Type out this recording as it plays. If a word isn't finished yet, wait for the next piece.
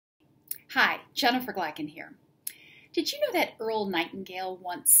Hi, Jennifer Glacken here. Did you know that Earl Nightingale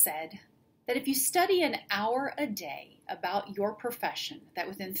once said that if you study an hour a day about your profession, that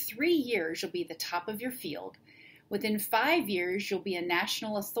within 3 years you'll be the top of your field, within 5 years you'll be a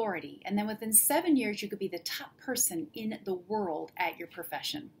national authority, and then within 7 years you could be the top person in the world at your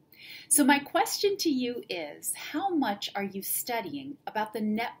profession? So my question to you is, how much are you studying about the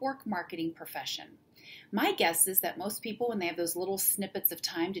network marketing profession? My guess is that most people, when they have those little snippets of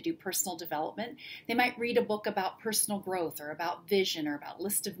time to do personal development, they might read a book about personal growth or about vision or about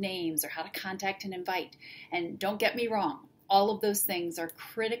list of names or how to contact and invite. And don't get me wrong, all of those things are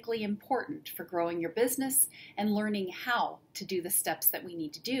critically important for growing your business and learning how to do the steps that we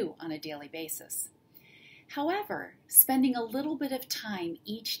need to do on a daily basis. However, spending a little bit of time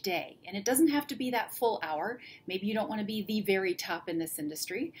each day, and it doesn't have to be that full hour, maybe you don't want to be the very top in this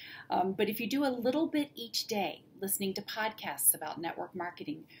industry, but if you do a little bit each day, listening to podcasts about network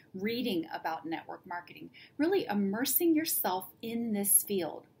marketing, reading about network marketing, really immersing yourself in this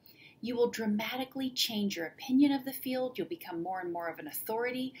field, you will dramatically change your opinion of the field. You'll become more and more of an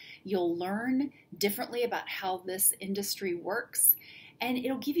authority. You'll learn differently about how this industry works. And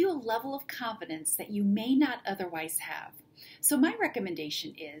it'll give you a level of confidence that you may not otherwise have. So my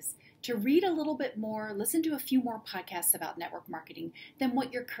recommendation is to read a little bit more, listen to a few more podcasts about network marketing than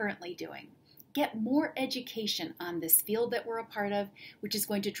what you're currently doing. Get more education on this field that we're a part of, which is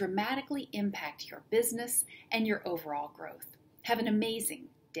going to dramatically impact your business and your overall growth. Have an amazing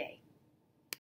day.